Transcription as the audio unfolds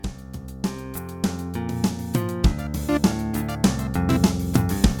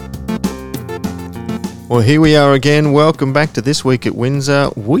Well, here we are again. Welcome back to This Week at Windsor.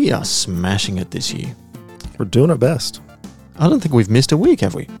 We are smashing it this year. We're doing our best. I don't think we've missed a week,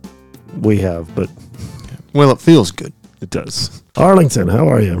 have we? We have, but... Well, it feels good. It does. Arlington, how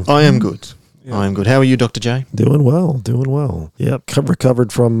are you? I am good. Yeah. I am good. How are you, Dr. J? Doing well. Yep,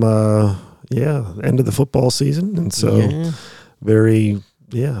 recovered from, end of the football season. And so,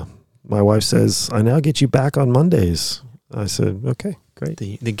 my wife says, I now get you back on Mondays. I said, okay, great.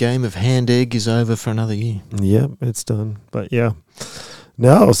 The game of hand-egg is over for another year. Yep, it's done. But yeah.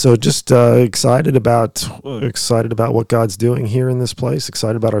 No, so just excited about what God's doing here in this place.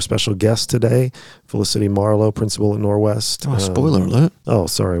 Excited about our special guest today, Felicity Marlow, principal at Norwest. Oh, spoiler alert. Oh,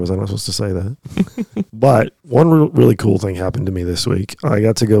 sorry, was I not supposed to say that? But one really cool thing happened to me this week. I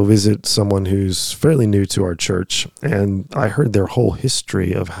got to go visit someone who's fairly new to our church, and I heard their whole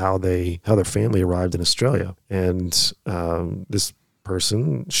history of how their family arrived in Australia. And this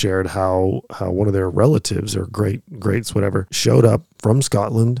person shared how one of their relatives or greats, whatever, showed up from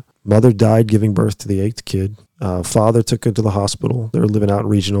Scotland. Mother died giving birth to the 8th kid. Father took her to the hospital. They were living out in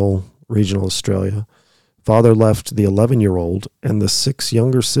regional Australia. Father left the 11-year-old and the 6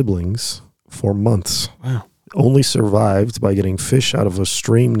 younger siblings for months. Wow. Only survived by getting fish out of a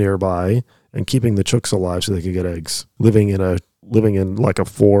stream nearby and keeping the chooks alive so they could get eggs. Living in like a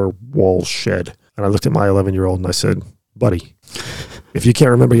 4-wall shed. And I looked at my 11-year-old and I said, buddy, if you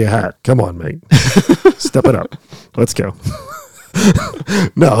can't remember your hat, come on, mate. Step it up. Let's go.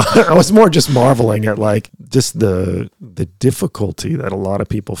 No, I was more just marveling at just the difficulty that a lot of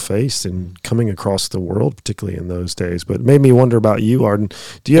people face in coming across the world, particularly in those days. But it made me wonder about you, Arden.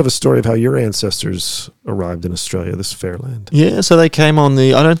 Do you have a story of how your ancestors arrived in Australia, this fair land? Yeah, so they came on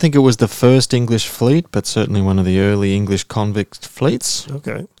I don't think it was the first English fleet, but certainly one of the early English convict fleets.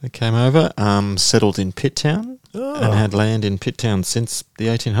 Okay. They came over, settled in Pitt Town. Oh. And had land in Pitt Town since the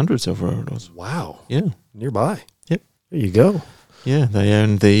 1800s or wherever it was. Wow. Yeah. Nearby. Yep. There you go. Yeah, they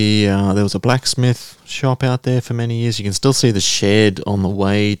owned there was a blacksmith shop out there for many years. You can still see the shed on the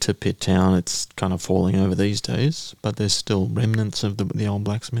way to Pitt Town. It's kind of falling over these days, but there's still remnants of the old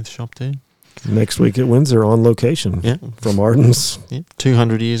blacksmith shop there. Next week at Windsor on location. Yeah. From Arden's. Yeah,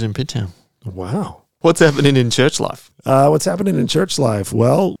 200 years in Pitt Town. Wow. What's happening in church life? What's happening in church life?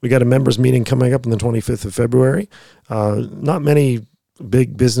 Well, we got a members meeting coming up on the 25th of February. Not many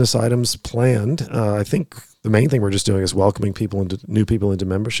big business items planned. I think the main thing we're just doing is welcoming new people into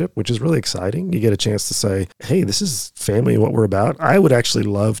membership, which is really exciting. You get a chance to say, hey, this is family and what we're about. I would actually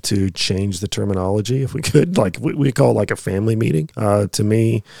love to change the terminology if we could. We call it a family meeting. To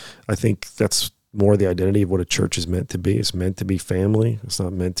me, I think that's more the identity of what a church is meant to be. It's meant to be family. It's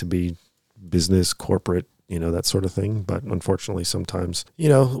not meant to be business, corporate, that sort of thing. But unfortunately, sometimes,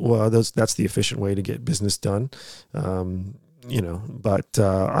 that's the efficient way to get business done. But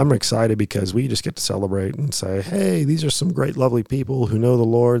I'm excited because we just get to celebrate and say, hey, these are some great, lovely people who know the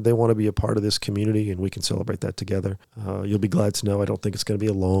Lord. They want to be a part of this community, and we can celebrate that together. You'll be glad to know I don't think it's going to be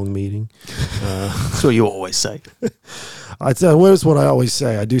a long meeting. That's what you always say. What is what I always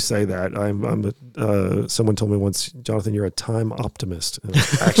say? I do say that. Someone told me once, Jonathan, you're a time optimist.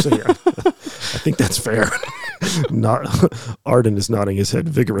 Actually, I think that's fair. Arden is nodding his head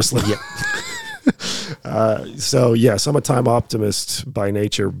vigorously. Yeah. So yes, I'm a time optimist by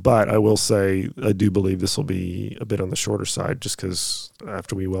nature, but I will say I do believe this will be a bit on the shorter side, just because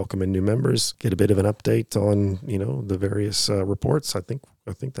after we welcome in new members, get a bit of an update on the various reports. I think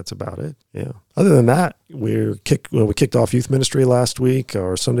that's about it. Yeah. Other than that, we kicked off youth ministry last week.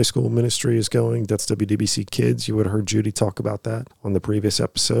 Our Sunday school ministry is going. That's WDBC Kids. You would have heard Judy talk about that on the previous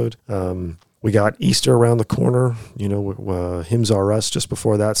episode. We got Easter around the corner, Hymns Are Us just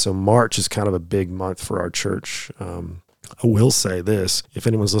before that. So March is kind of a big month for our church. I will say this, if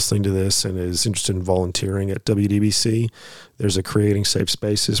anyone's listening to this and is interested in volunteering at WDBC, there's a Creating Safe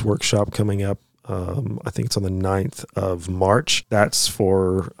Spaces workshop coming up. I think it's on the 9th of March. That's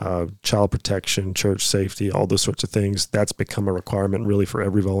for child protection, church safety, all those sorts of things. That's become a requirement really for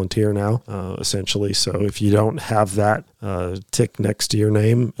every volunteer now, essentially. So if you don't have that tick next to your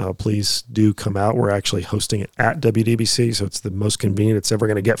name, please do come out. We're actually hosting it at WDBC, so it's the most convenient it's ever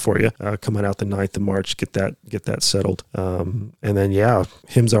going to get for you. Coming out the 9th of March, get that settled. And then,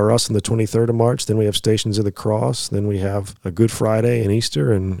 Hymns Are Us on the 23rd of March. Then we have Stations of the Cross. Then we have a Good Friday and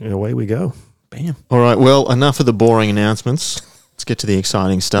Easter, and away we go. Bam. All right, well, enough of the boring announcements. Let's get to the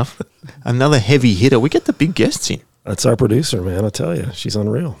exciting stuff. Another heavy hitter. We get the big guests in. That's our producer, man. I tell you, she's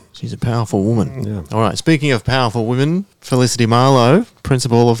unreal. She's a powerful woman. Yeah. All right, speaking of powerful women, Felicity Marlow,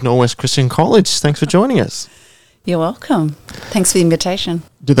 principal of Norwest Christian College. Thanks for joining us. You're welcome. Thanks for the invitation.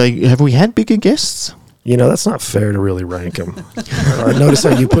 Have we had bigger guests? That's not fair to really rank them. Notice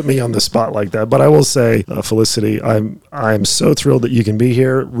how you put me on the spot like that. But I will say, Felicity, I'm so thrilled that you can be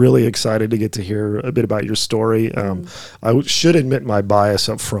here. Really excited to get to hear a bit about your story. I should admit my bias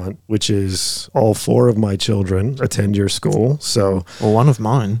up front, which is all 4 of my children attend your school. So, well, one of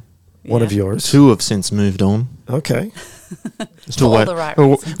mine. One of yours. 2 have since moved on. Okay. Still all the right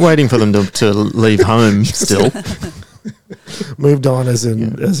reasons. waiting for them to leave home still. Moved on as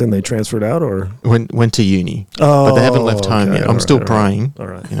in they transferred out, or went to uni. Oh, but they haven't left home yet. I'm still praying. All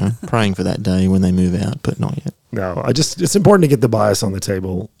right. Praying for that day when they move out, but not yet. No, it's important to get the bias on the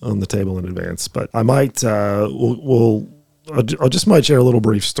table in advance. But I might I'll just might share a little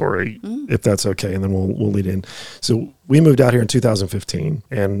brief story if that's okay, and then we'll lead in. So we moved out here in 2015,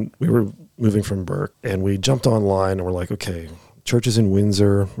 and we were moving from Burke, and we jumped online and we're like, okay, church is in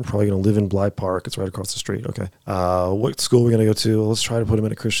Windsor. We're probably going to live in Bly Park. It's right across the street. Okay. What school are we going to go to? Well, let's try to put him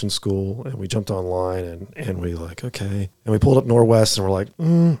in a Christian school. And we jumped online and we like, okay. And we pulled up Norwest and we're like,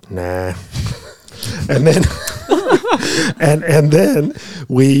 nah. And then, and then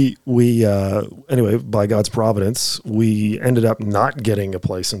we anyway, by God's providence, we ended up not getting a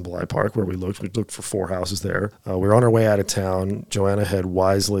place in Bly Park where we looked. We looked for 4 houses there. We were on our way out of town. Joanna had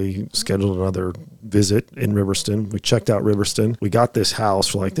wisely scheduled another visit in Riverston. We checked out Riverston. We got this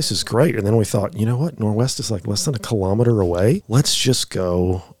house. We're like, this is great. And then we thought, you know what? Norwest is like less than a kilometer away. Let's just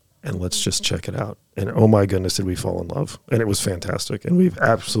go and let's just check it out. And oh my goodness, did we fall in love. And it was fantastic. And we've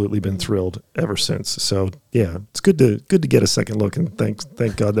absolutely been thrilled ever since. So yeah, it's good to get a second look, and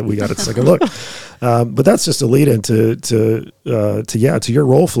thank God that we got a second look. But that's just a lead into to your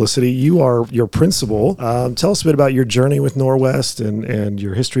role, Felicity. You are your principal. Tell us a bit about your journey with Norwest and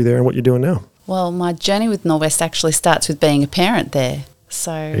your history there and what you're doing now. Well, my journey with Norwest actually starts with being a parent there.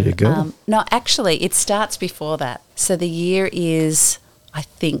 So there you go. No, actually it starts before that. So the year is, I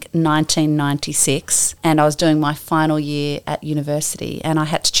think, 1996, and I was doing my final year at university, and I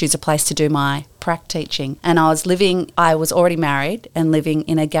had to choose a place to do my prac teaching. And I was already married and living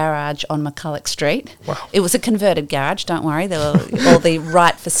in a garage on McCulloch Street. Wow. It was a converted garage, don't worry, there were all the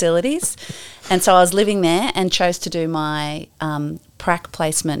right facilities. And so I was living there and chose to do my prac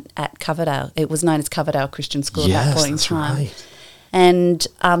placement at Coverdale. It was known as Coverdale Christian School at that point in time. Right. And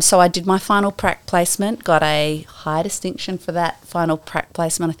so I did my final prac placement, got a high distinction for that final prac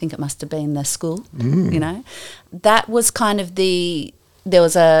placement. I think it must have been the school, That was kind of there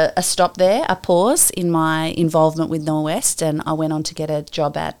was a stop there, a pause in my involvement with Norwest, and I went on to get a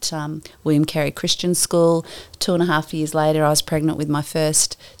job at William Carey Christian School. 2.5 years later, I was pregnant with my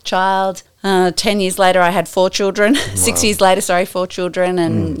first child. 10 years later, I had 4 children. Wow. 6 years later, 4 children,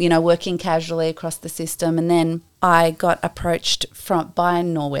 and, working casually across the system. And then I got approached by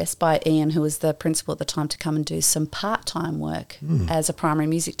Norwest, by Ian, who was the principal at the time, to come and do some part-time work as a primary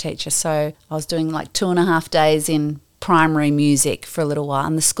music teacher. So I was doing like 2.5 days in primary music for a little while,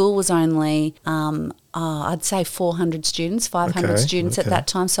 and the school was only I'd say 400 students, 500 students at that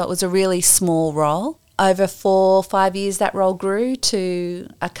time, so it was a really small role. Over 4 or 5 years that role grew to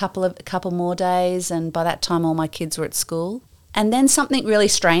a couple more days, and by that time all my kids were at school. And then something really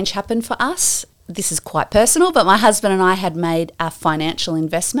strange happened for us. This is quite personal, but my husband and I had made a financial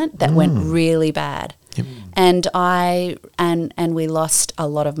investment that went really bad. Yep. And we lost a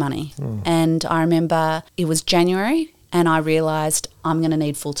lot of money. And I remember it was January, and I realised I'm going to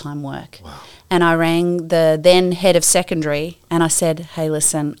need full-time work. Wow. And I rang the then head of secondary and I said, hey,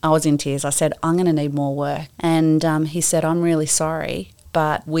 listen, I was in tears. I said, I'm going to need more work. And he said, I'm really sorry,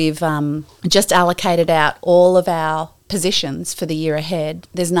 but we've just allocated out all of our positions for the year ahead.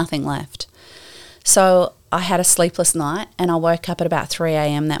 There's nothing left. So I had a sleepless night, and I woke up at about 3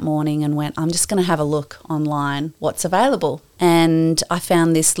 a.m. that morning and went, I'm just going to have a look online what's available. And I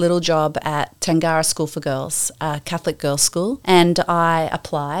found this little job at Tangara School for Girls, a Catholic girls' school, and I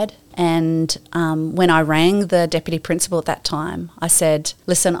applied. And when I rang the deputy principal at that time, I said,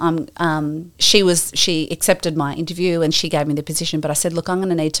 listen, she accepted my interview and she gave me the position, but I said, look, I'm going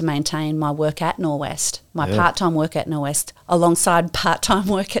to need to maintain my work at Norwest, part-time work at Norwest, alongside part-time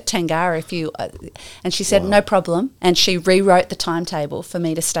work at Tangara and she said, no problem. And she rewrote the timetable for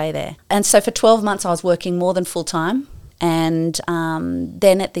me to stay there. And so for 12 months I was working more than full-time. And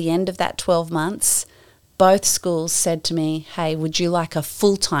then at the end of that 12 months, both schools said to me, hey, would you like a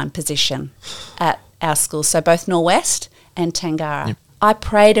full-time position at our school? So both Norwest and Tangara. Yep. I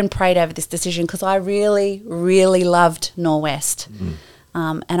prayed and prayed over this decision because I really, really loved Norwest.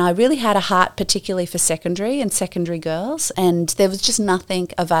 And I really had a heart particularly for secondary and secondary girls, and there was just nothing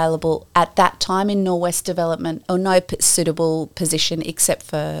available at that time in Norwest Development, or no suitable position except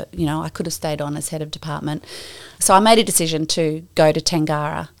for, I could have stayed on as head of department. So I made a decision to go to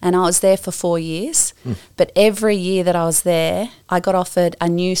Tangara, and I was there for 4 years. But every year that I was there, I got offered a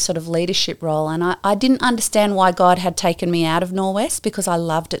new sort of leadership role, and I didn't understand why God had taken me out of Norwest, because I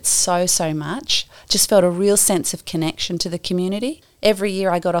loved it so, so much. Just felt a real sense of connection to the community. Every year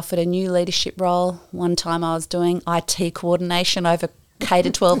I got offered a new leadership role. One time I was doing IT coordination over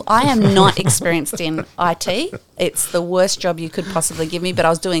K-12. I am not experienced in IT. It's the worst job you could possibly give me, but I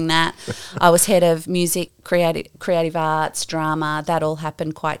was doing that. I was head of music, creative arts, drama. That all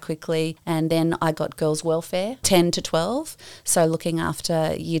happened quite quickly. And then I got girls' welfare, 10 to 12, so looking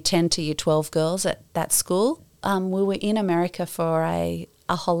after year 10 to year 12 girls at that school. We were in America for a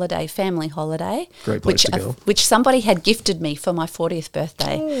holiday, family holiday. Great place to go. Which somebody had gifted me for my 40th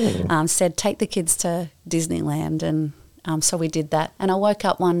birthday. Said, take the kids to Disneyland, and so we did that. And I woke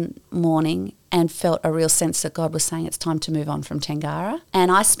up one morning and felt a real sense that God was saying it's time to move on from Tangara.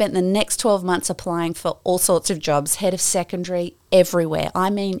 And I spent the next 12 months applying for all sorts of jobs, head of secondary, everywhere. I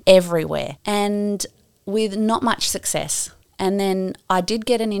mean everywhere. And with not much success. And then I did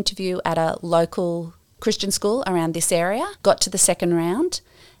get an interview at a local Christian school around this area, got to the second round,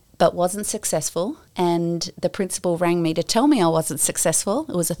 but wasn't successful. And the principal rang me to tell me I wasn't successful.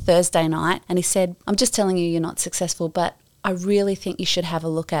 It was a Thursday night, and he said, I'm just telling you you're not successful, but I really think you should have a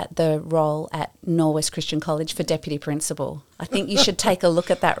look at the role at Norwest Christian College for deputy principal. I think you should take a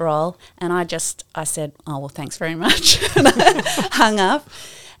look at that role. And I said, oh, well, thanks very much. And I hung up.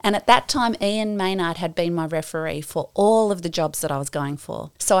 And at that time, Ian Maynard had been my referee for all of the jobs that I was going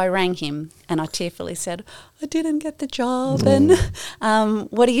for. So I rang him and I tearfully said, I didn't get the job, and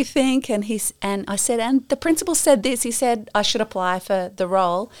what do you think? And I said, and the principal said this. He said I should apply for the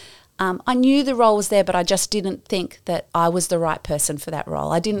role. I knew the role was there, but I just didn't think that I was the right person for that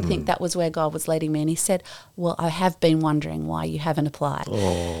role. I didn't think that was where God was leading me. And he said, well, I have been wondering why you haven't applied.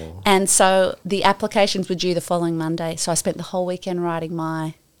 Oh. And so the applications were due the following Monday. So I spent the whole weekend writing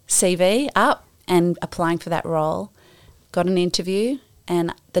my CV up and applying for that role. Got an interview,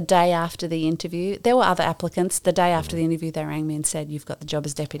 and the day after the interview, there were other applicants. The day after the interview, they rang me and said, you've got the job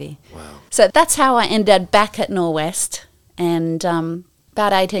as deputy. Wow. So that's how I ended back at Norwest. And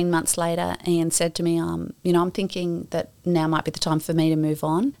about 18 months later, Ian said to me, I'm thinking that now might be the time for me to move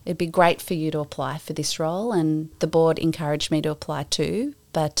on. It'd be great for you to apply for this role. And the board encouraged me to apply too,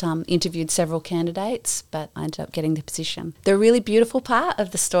 but interviewed several candidates, but I ended up getting the position. The really beautiful part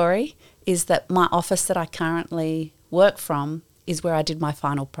of the story is that my office that I currently work from is where I did my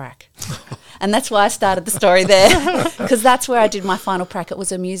final prac. And that's why I started the story there, because that's where I did my final prac. It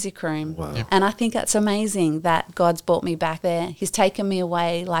was a music room. Wow. Yep. And I think it's amazing that God's brought me back there. He's taken me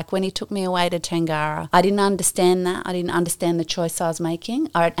away. Like when he took me away to Tangara, I didn't understand that. I didn't understand the choice I was making.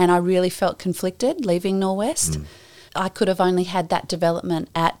 And I really felt conflicted leaving Norwest. I could have only had that development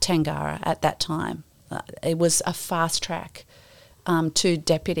at Tangara at that time. It was a fast track to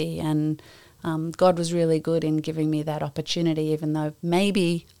deputy, and God was really good in giving me that opportunity, even though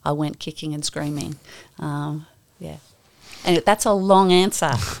maybe I went kicking and screaming. Yeah. And that's a long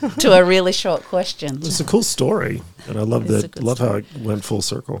answer to a really short question. It's a cool story, and I love how it went full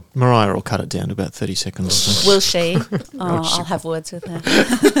circle. Mariah will cut it down to about 30 seconds or so. Will she? I'll have words with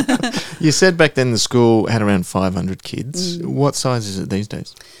her. You said back then the school had around 500 kids. What size is it these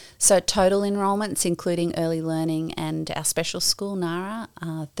days? So total enrolments, including early learning and our special school, Nara,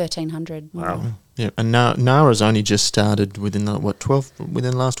 1,300. Wow. Yeah, and Nara's only just started within the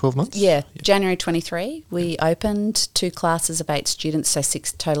last 12 months? Yeah, January 23, we opened 2 classes of 8 students, so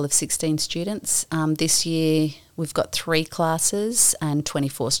total of 16 students. This year we've got 3 classes and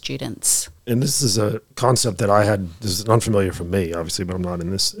 24 students. And this is a concept that this is unfamiliar for me, obviously, but I'm not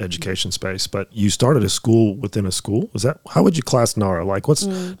in this education space. But you started a school within a school. How would you class Nara? Like, what's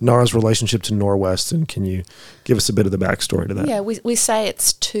Nara's relationship to Norwest? And can you give us a bit of the backstory to that? Yeah, we say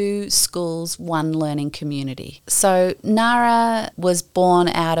it's 2 schools, 1 learning community. So Nara was born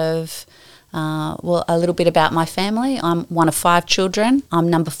out of, a little bit about my family. I'm one of 5 children. I'm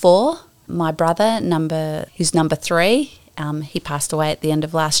number 4. My brother, who's number 3, he passed away at the end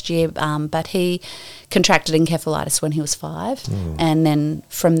of last year, but he contracted encephalitis when he was 5. And then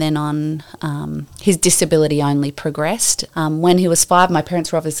from then on, his disability only progressed. When he was 5, my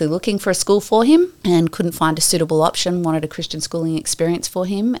parents were obviously looking for a school for him and couldn't find a suitable option, wanted a Christian schooling experience for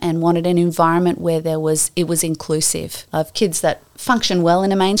him, and wanted an environment where it was inclusive of kids that function well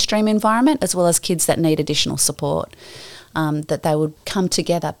in a mainstream environment, as well as kids that need additional support. That they would come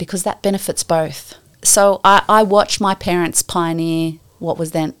together, because that benefits both. So I watched my parents pioneer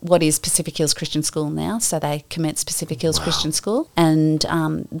what is Pacific Hills Christian School now. So they commenced Pacific Hills Christian School, and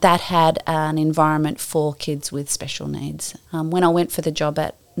that had an environment for kids with special needs. When I went for the job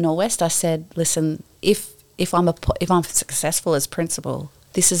at Norwest, I said, listen, if I'm successful as principal,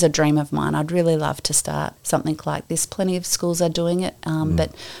 this is a dream of mine. I'd really love to start something like this. Plenty of schools are doing it,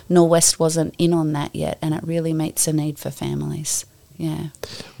 but Norwest wasn't in on that yet, and it really meets a need for families. Yeah.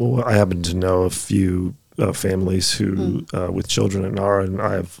 Well, I happen to know a few families who with children at Nara, and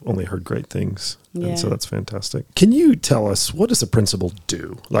I have only heard great things. Yeah. And so that's fantastic. Can you tell us, what does a principal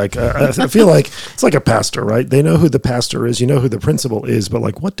do? Like, I feel like it's like a pastor, right? They know who the pastor is, you know who the principal is, but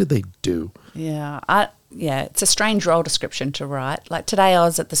like, what do they do? Yeah, it's a strange role description to write. Like today I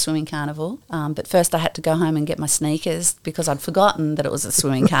was at the swimming carnival, but first I had to go home and get my sneakers because I'd forgotten that it was a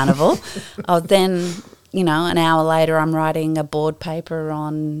swimming carnival. Then, an hour later I'm writing a board paper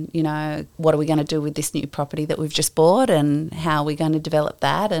on, what are we going to do with this new property that we've just bought, and how are we going to develop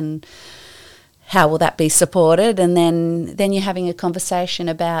that, and how will that be supported? And then you're having a conversation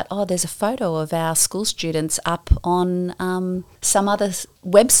about, there's a photo of our school students up on some other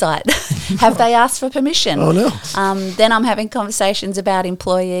website. Have they asked for permission? Oh, no. Then I'm having conversations about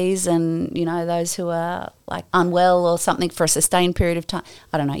employees and, those who are like unwell or something for a sustained period of time.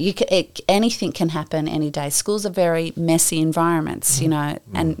 I don't know. Anything can happen any day. Schools are very messy environments,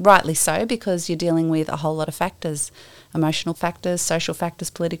 and rightly so, because you're dealing with a whole lot of factors. Emotional factors, social factors,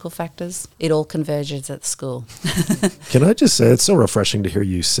 political factors. It all converges at school. Can I just say, it's so refreshing to hear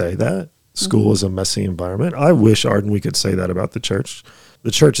you say that. School is a messy environment. I wish, Arden, we could say that about the church.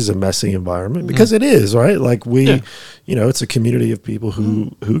 The church is a messy environment because it is, right? Like it's a community of people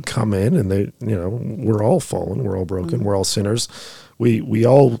who come in, and they, we're all fallen, we're all broken, we're all sinners. We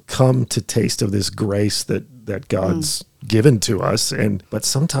all come to taste of this grace that God's given to us, but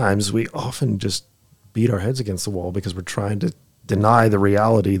sometimes we often just beat our heads against the wall because we're trying to deny the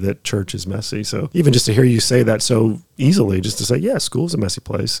reality that church is messy. So even just to hear you say that so easily, just to say, school's a messy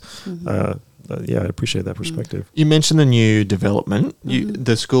place. I appreciate that perspective. You mentioned the new development.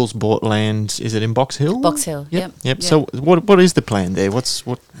 The school's bought land. Is it in Box Hill? Box Hill. Yep. So what is the plan there? What's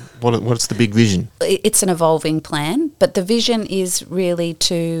the big vision? It's an evolving plan, but the vision is really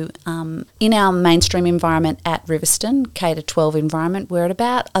to, in our mainstream environment at Riverstone, K-12 environment, we're at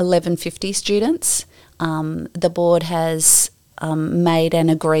about 1150 students. The board has made an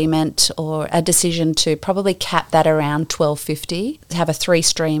agreement or a decision to probably cap that around 1250, have a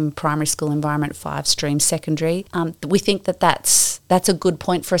 3-stream primary school environment, 5-stream secondary. We think that's a good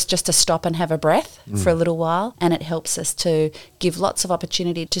point for us just to stop and have a breath for a little while, and it helps us to give lots of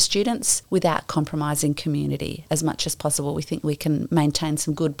opportunity to students without compromising community as much as possible. We think we can maintain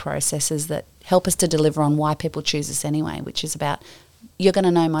some good processes that help us to deliver on why people choose us anyway, which is about, you're going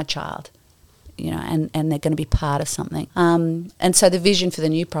to know my child. And they're going to be part of something. And so the vision for the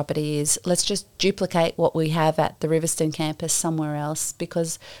new property is, let's just duplicate what we have at the Riverstone campus somewhere else,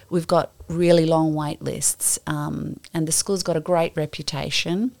 because we've got really long wait lists. And the school's got a great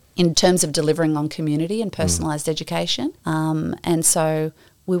reputation in terms of delivering on community and personalised education. And so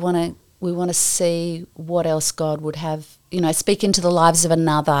we want to see what else God would have, speak into the lives of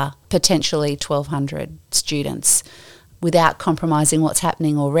another potentially 1,200 students, without compromising what's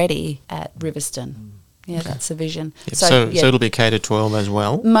happening already at Riverstone. Yeah, that's the vision. Yep. So it'll be K-12 as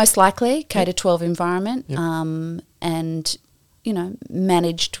well? Most likely, K-12 environment, and,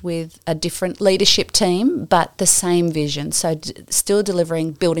 managed with a different leadership team, but the same vision. So still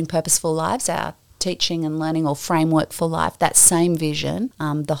delivering Building Purposeful Lives, our teaching and learning or framework for life, that same vision,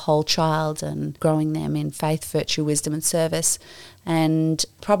 the whole child, and growing them in faith, virtue, wisdom and service, and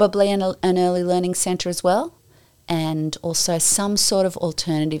probably an early learning centre as well. And also some sort of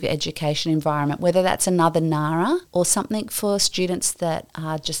alternative education environment, whether that's another NARA or something for students that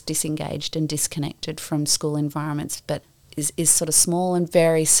are just disengaged and disconnected from school environments, but is sort of small and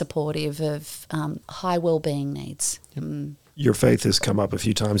very supportive of high wellbeing needs. Your faith has come up a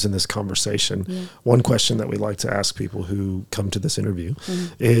few times in this conversation. Yeah. One question that we like to ask people who come to this interview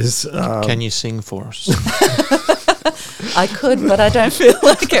is... can you sing for us? I could, but I don't feel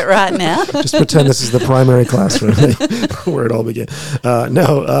like it right now. Just pretend this is the primary classroom where it all began.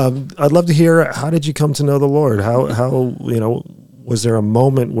 I'd love to hear, how did you come to know the Lord? How was there a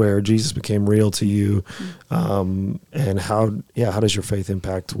moment where Jesus became real to you? And how does your faith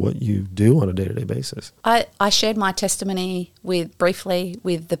impact what you do on a day-to-day basis? I shared my testimony briefly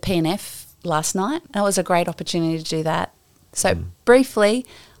with the PNF last night. That was a great opportunity to do that. So briefly,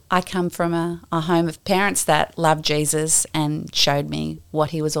 I come from a home of parents that loved Jesus and showed me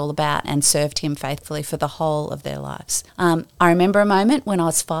what he was all about and served him faithfully for the whole of their lives. I remember a moment when I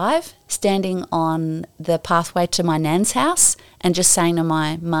was 5, standing on the pathway to my nan's house and just saying to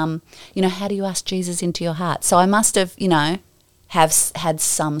my mum, how do you ask Jesus into your heart? So I must have, have had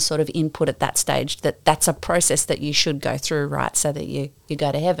some sort of input at that stage that's a process that you should go through, right, so that you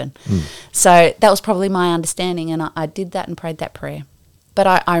go to heaven. So that was probably my understanding, and I did that and prayed that prayer. But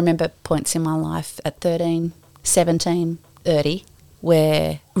I remember points in my life at 13, 17, 30,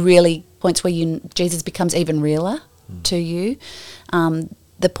 where really points where Jesus becomes even realer to you.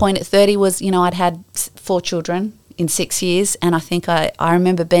 The point at 30 was, I'd had 4 children in 6 years, and I think I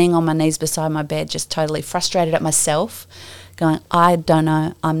remember being on my knees beside my bed, just totally frustrated at myself, going, I don't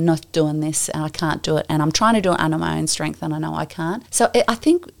know, I'm not doing this, and I can't do it, and I'm trying to do it under my own strength, and I know I can't. So I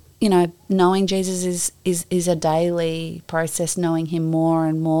think, knowing Jesus is a daily process, knowing him more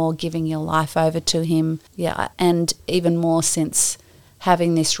and more, giving your life over to him, and even more since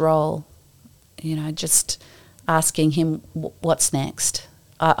having this role, just asking him what's next.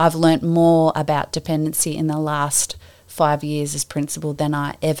 I've learnt more about dependency in the last 5 years as principal than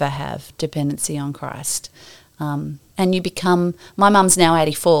I ever have dependency on Christ. And you become, my mum's now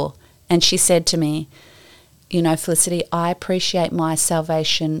 84, and she said to me, Felicity, I appreciate my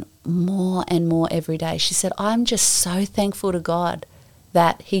salvation more and more every day. She said, I'm just so thankful to God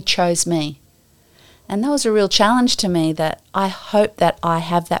that he chose me. And that was a real challenge to me, that I hope that I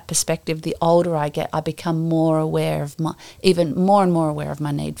have that perspective. The older I get, I become more aware of even more and more aware of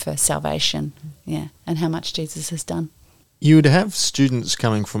my need for salvation, and how much Jesus has done. You would have students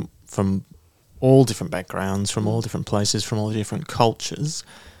coming from all different backgrounds, from all different places, from all different cultures.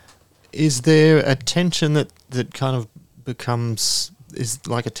 Is there a tension that kind of is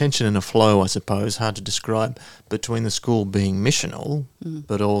like a tension in a flow, I suppose, hard to describe, between the school being missional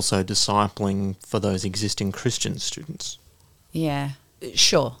but also discipling for those existing Christian students? Yeah,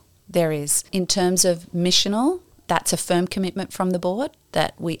 sure, there is. In terms of missional, that's a firm commitment from the board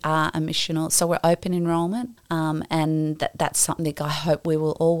that we are a missional, so we're open enrolment, and that's something I hope we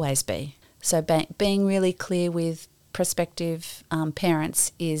will always be. So being really clear with prospective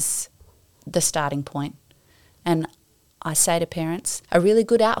parents is the starting point. And I say to parents, a really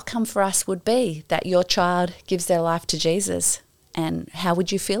good outcome for us would be that your child gives their life to Jesus. And how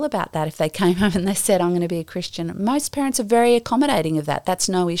would you feel about that if they came home and they said, I'm going to be a Christian? Most parents are very accommodating of that. That's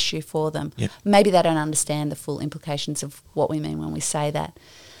no issue for them. Yep. Maybe they don't understand the full implications of what we mean when we say that.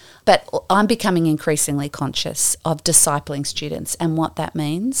 But I'm becoming increasingly conscious of discipling students and what that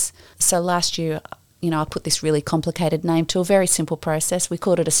means. So last year, I put this really complicated name to a very simple process. We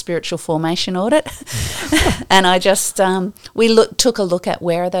called it a spiritual formation audit. And I just, took a look at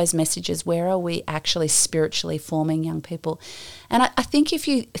where are those messages, where are we actually spiritually forming young people. And I think if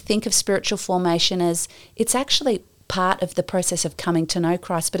you think of spiritual formation as, it's actually part of the process of coming to know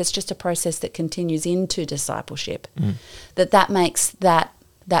Christ, but it's just a process that continues into discipleship, that makes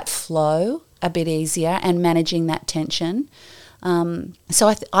that flow a bit easier, and managing that tension.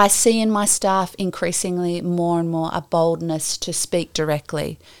 So I see in my staff increasingly more and more a boldness to speak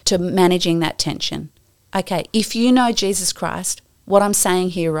directly, to managing that tension. Okay, if you know Jesus Christ, what I'm saying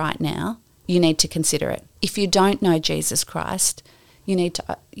here right now, you need to consider it. If you don't know Jesus Christ, you need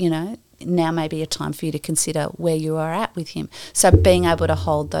to, now may be a time for you to consider where you are at with him. So being able to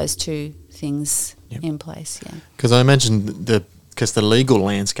hold those two things in place, Because I imagine because the legal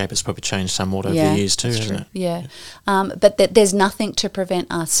landscape has probably changed somewhat over the years too, hasn't it? Yeah. But there's nothing to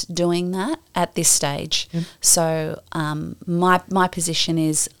prevent us doing that at this stage. Yep. So my position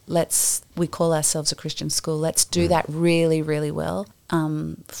is, we call ourselves a Christian school. Let's do that really, really well.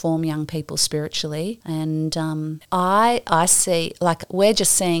 Form young people spiritually. And I see, like we're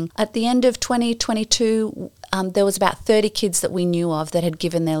just seeing, at the end of 2022, there was about 30 kids that we knew of that had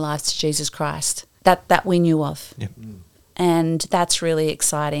given their lives to Jesus Christ, that we knew of. Yep. And that's really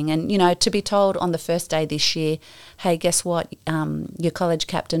exciting. And, to be told on the first day this year, hey, guess what? Your college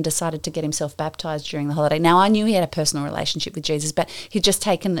captain decided to get himself baptised during the holiday. Now, I knew he had a personal relationship with Jesus, but he'd just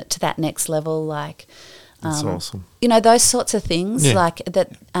taken it to that next level, that's awesome. Those sorts of things, like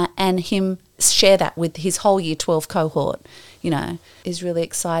that, and him share that with his whole Year 12 cohort, is really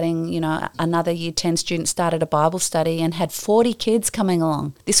exciting. Another Year 10 student started a Bible study and had 40 kids coming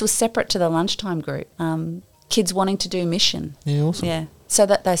along. This was separate to the lunchtime group. Kids wanting to do mission. Yeah, awesome. Yeah, so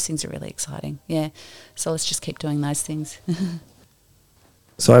those things are really exciting. Yeah, so let's just keep doing those things.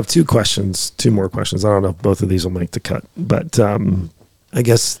 So I have two more questions. I don't know if both of these will make the cut, but I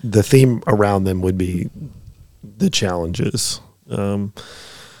guess the theme around them would be the challenges.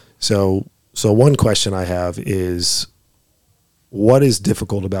 So one question I have is, what is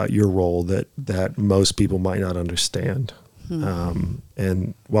difficult about your role that most people might not understand?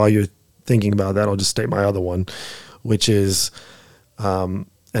 And while you're thinking about that, I'll just state my other one, which is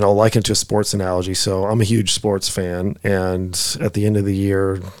and I'll liken it to a sports analogy. So I'm a huge sports fan, and at the end of the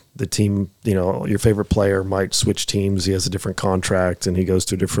year, the team, your favorite player might switch teams. He has a different contract, and he goes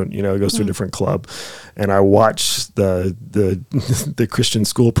to a different, to a different club. And I watch the Christian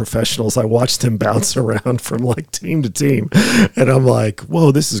school professionals. I watch them bounce around from like team to team, and I'm like,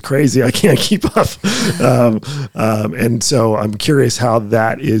 whoa, this is crazy. I can't keep up. And so I'm curious how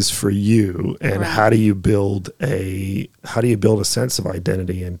that is for you, and how do you build a sense of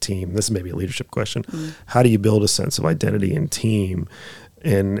identity in team? This is maybe a leadership question. How do you build a sense of identity in team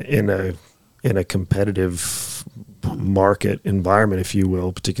in a competitive market environment, if you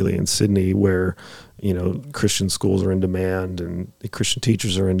will, particularly in Sydney, where Christian schools are in demand and the Christian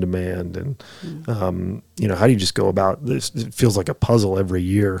teachers are in demand, and how do you just go about this? It feels like a puzzle every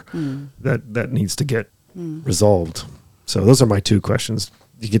year that needs to get resolved. So those are my two questions.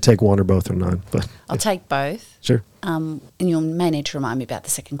 You could take one or both or none, but I'll take both. Sure. And you may need to remind me about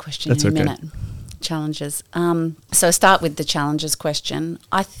the second question That's in a okay. minute. Challenges. So start with the challenges question.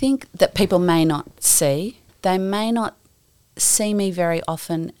 I think that people may not see. They may not see me very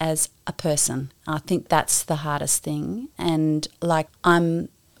often as a person. I think that's the hardest thing. And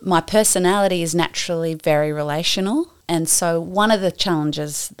my personality is naturally very relational. And so one of the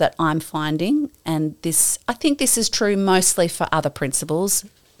challenges that I'm finding, and I think this is true mostly for other principals,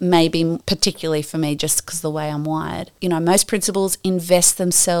 maybe particularly for me just because of the way I'm wired. Most principals invest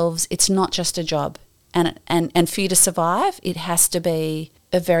themselves. It's not just a job. And for you to survive, it has to be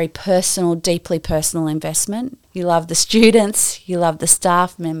a very personal, deeply personal investment. You love the students, you love the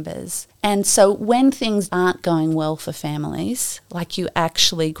staff members. And so when things aren't going well for families, you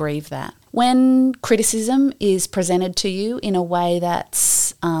actually grieve that. When criticism is presented to you in a way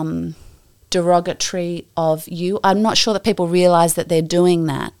that's derogatory of you, I'm not sure that people realise that they're doing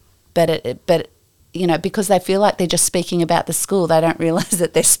that, but because they feel like they're just speaking about the school, they don't realise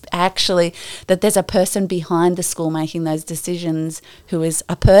that there's a person behind the school making those decisions who is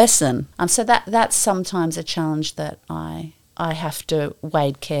a person. So that's sometimes a challenge that I have to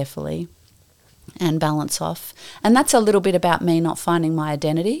wade carefully and balance off. And that's a little bit about me not finding my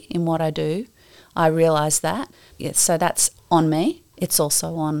identity in what I do. I realise that. Yeah, so that's on me. It's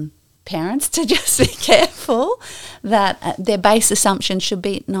also on parents to just be careful that their base assumption should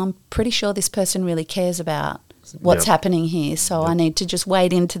be, no, I'm pretty sure this person really cares about what's happening here, so I need to just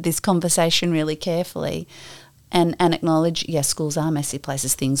wade into this conversation really carefully and acknowledge, schools are messy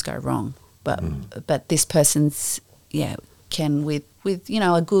places, things go wrong, but this person's can with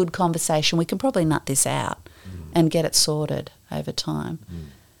a good conversation, we can probably nut this out and get it sorted over time.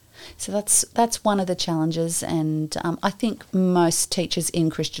 So that's one of the challenges, and I think most teachers in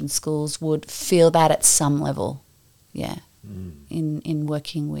Christian schools would feel that at some level, in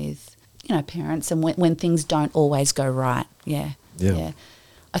working with parents, and when things don't always go right,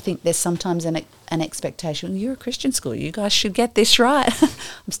 I think there's sometimes an expectation. You're a Christian school, you guys should get this right.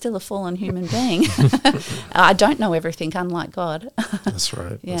 I'm still a fallen human being. I don't know everything, unlike God. That's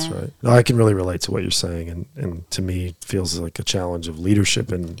right. That's right. No, I can really relate to what you're saying, and to me, it feels like a challenge of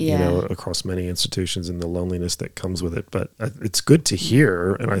leadership, and across many institutions, and the loneliness that comes with it. But it's good to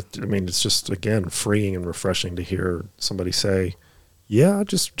hear, and I mean, it's just again freeing and refreshing to hear somebody say,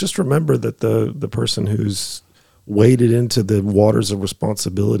 just remember that the person who's waded into the waters of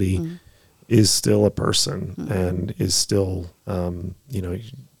responsibility is still a person and is still,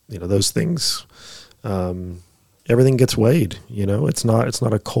 those things, everything gets weighed, it's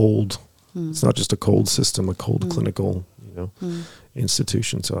not a cold, it's not just a cold system, a cold clinical,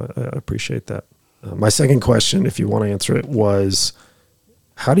 institution. So I appreciate that. My second question, if you want to answer it, was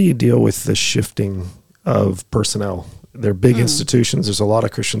how do you deal with the shifting of personnel? They're big institutions. There's a lot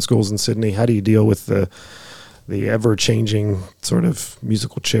of Christian schools in Sydney. How do you deal with the ever-changing sort of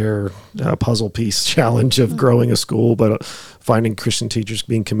musical chair puzzle piece challenge of growing a school, but finding Christian teachers,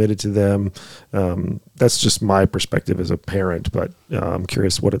 being committed to them? That's just my perspective as a parent, but I'm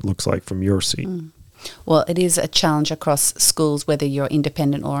curious what it looks like from your seat. Well, it is a challenge across schools, whether you're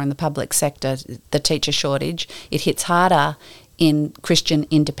independent or in the public sector. The teacher shortage, it hits harder in Christian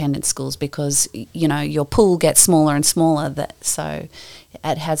independent schools because, your pool gets smaller and smaller, so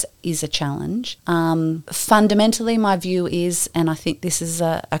it is a challenge. Fundamentally, my view is, and I think this is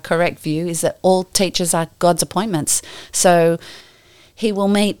a correct view, is that all teachers are God's appointments. So He will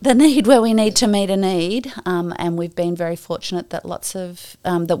meet the need where we need to meet a need, and we've been very fortunate that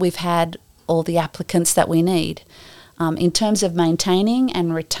that we've had all the applicants that we need. In terms of maintaining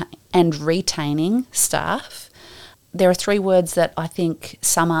and retaining staff, there are three words that I think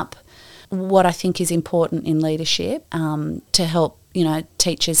sum up what I think is important in leadership to help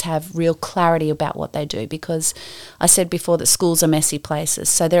teachers have real clarity about what they do, because I said before that schools are messy places.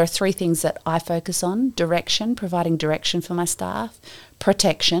 So there are 3 things that I focus on: direction, providing direction for my staff,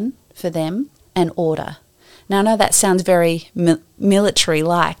 protection for them, and order. Now, I know that sounds very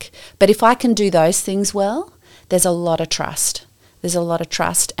military-like, but if I can do those things well, there's a lot of trust. There's a lot of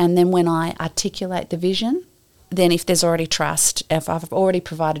trust. And then when I articulate the vision, then if there's already trust, if I've already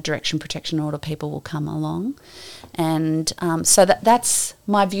provided direction, protection, order, people will come along. And so that's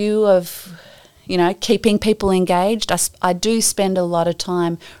my view of, keeping people engaged. I do spend a lot of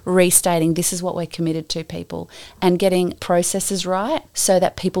time restating this is what we're committed to, people, and getting processes right so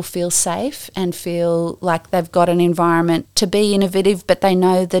that people feel safe and feel like they've got an environment to be innovative, but they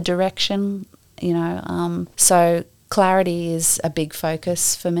know the direction, So clarity is a big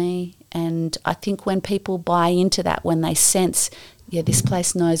focus for me. And I think when people buy into that, when they sense, this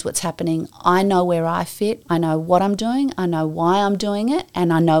place knows what's happening, I know where I fit, I know what I'm doing, I know why I'm doing it,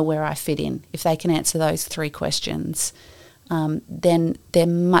 and I know where I fit in. If they can answer those 3 questions, then they're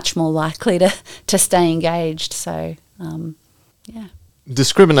much more likely to stay engaged. So,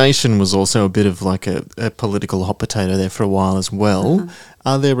 Discrimination was also a bit of like a political hot potato there for a while as well.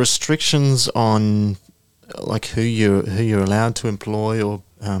 Are there restrictions on like who you're allowed to employ, or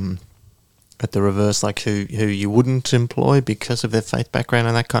at the reverse, like who you wouldn't employ because of their faith background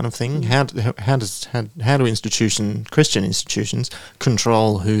and that kind of thing? How do Christian institutions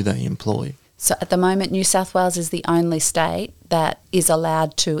control who they employ? So at the moment, New South Wales is the only state that is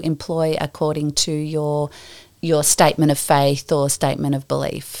allowed to employ according to your statement of faith or statement of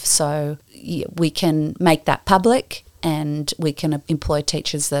belief. So we can make that public, and we can employ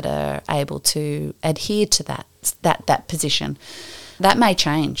teachers that are able to adhere to that position. That may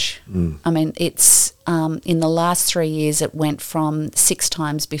change. I mean, it's in the last 3 years, it went from 6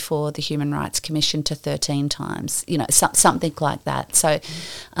 times before the Human Rights Commission to 13 times, something like that. So,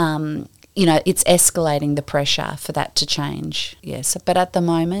 it's escalating the pressure for that to change. Yes, but at the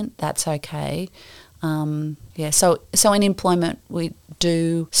moment, that's okay. So in employment, we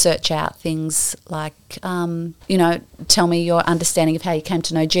do search out things like, tell me your understanding of how you came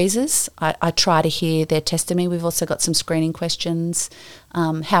to know Jesus. I try to hear their testimony. We've also got some screening questions.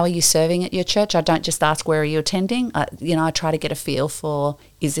 How are you serving at your church? I don't just ask, where are you attending? I try to get a feel for,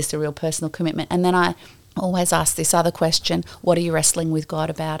 is this a real personal commitment? And then I always ask this other question: what are you wrestling with God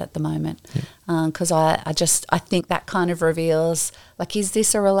about at the moment? Because I think that kind of reveals, like, is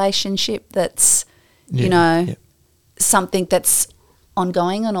this a relationship that's something that's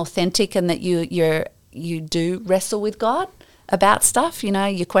ongoing and authentic, and that you do wrestle with God about stuff,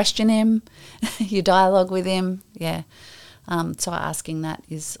 you question him, you dialogue with him. So asking that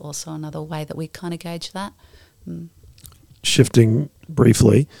is also another way that we kind of gauge that. Shifting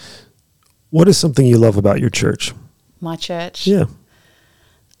briefly, what is something you love about your church? My church? Yeah.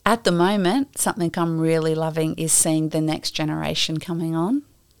 At the moment, something I'm really loving is seeing the next generation coming on.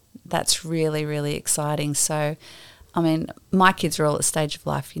 That's really, really exciting. So, I mean, my kids are all at the stage of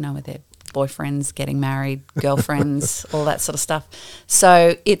life, with their boyfriends, getting married, girlfriends, all that sort of stuff.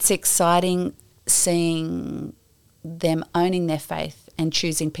 So it's exciting seeing them owning their faith and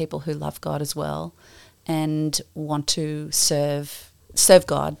choosing people who love God as well and want to serve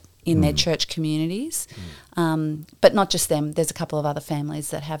God in their church communities. But not just them. There's a couple of other families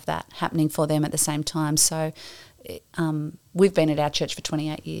that have that happening for them at the same time. So we've been at our church for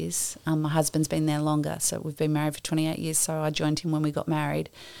 28 years. My husband's been there longer, so we've been married for 28 years. So I joined him when we got married.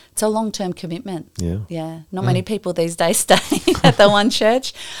 It's a long-term commitment. Yeah. Not many people these days stay at the one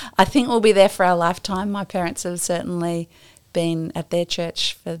church. I think we'll be there for our lifetime. My parents have certainly been at their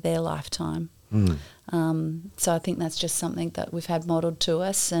church for their lifetime. So I think that's just something that we've had modelled to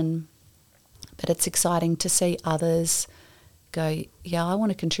us. But it's exciting to see others go, yeah, I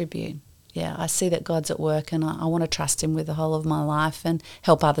want to contribute. Yeah, I see that God's at work, and I want to trust him with the whole of my life and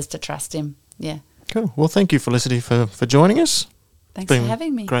help others to trust him. Yeah. Cool. Well, thank you, Felicity, for joining us. Thanks for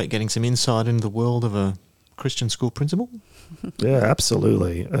having me. Great getting some insight into the world of a Christian school principal. Yeah,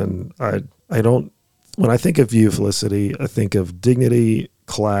 absolutely. And I don't, when I think of you, Felicity, I think of dignity,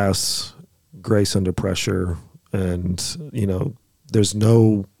 class, grace under pressure, and, there's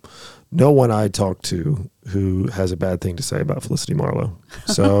no one I talk to who has a bad thing to say about Felicity Marlow.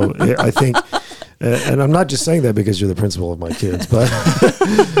 So I think, and I'm not just saying that because you're the principal of my kids, but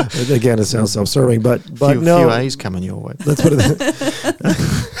again, it sounds self-serving, but no. Few A's coming your way. Let's put it.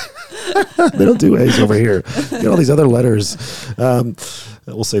 They don't do A's over here. Get all these other letters.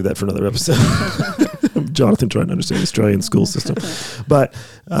 We'll save that for another episode. Jonathan trying to understand the Australian school system, but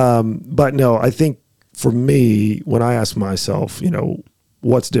no, I think for me, when I ask myself,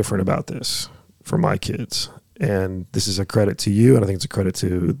 what's different about this for my kids, And this is a credit to you, and I think it's a credit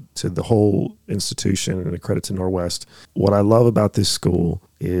to the whole institution and a credit to Norwest. What I love about this school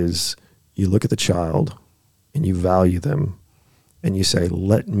is you look at the child and you value them and you say,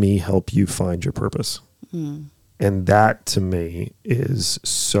 let me help you find your purpose. And that to me is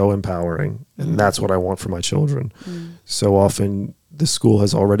so empowering. And that's what I want for my children. So often the school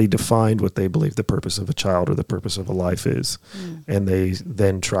has already defined what they believe the purpose of a child or the purpose of a life is. And they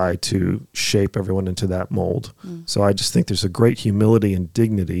then try to shape everyone into that mold. So I just think there's a great humility and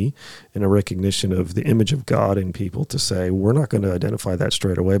dignity and a recognition of the image of God in people to say, we're not going to identify that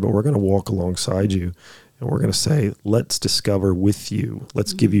straight away, but we're going to walk alongside you. And we're going to say, let's discover with you.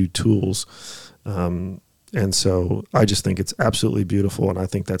 Let's give you tools. And so I just think it's absolutely beautiful. And I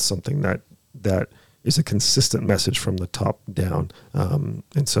think that's something that is a consistent message from the top down.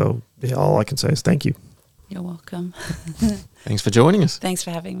 And so all I can say is thank you. You're welcome. Thanks for joining us. Thanks for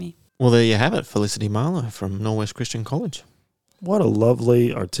having me. Well, there you have it, Felicity Marlow from Norwest Christian College. What a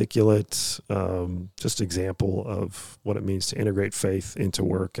lovely, articulate, just example of what it means to integrate faith into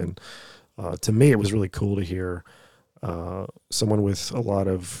work. And to me, it was really cool to hear someone with a lot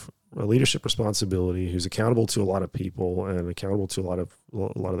of leadership responsibility, who's accountable to a lot of people and accountable to a lot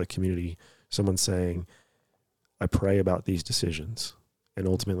of the community. Someone saying, I pray about these decisions, and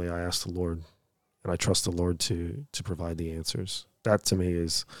ultimately I ask the Lord, and I trust the Lord to provide the answers. That to me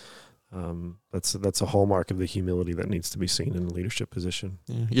is that's a hallmark of the humility that needs to be seen in a leadership position.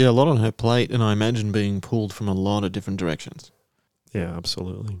 Yeah, a lot on her plate, and I imagine being pulled from a lot of different directions. Yeah,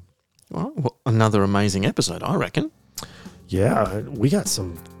 absolutely. Well, another amazing episode, I reckon. Yeah, I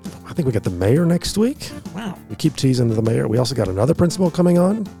think we got the mayor next week. Wow. We keep teasing the mayor. We also got another principal coming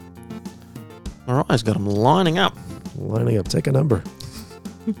on. All right, got them lining up. Lining up, take a number.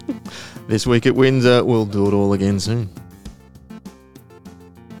 This week at Windsor, we'll do it all again soon.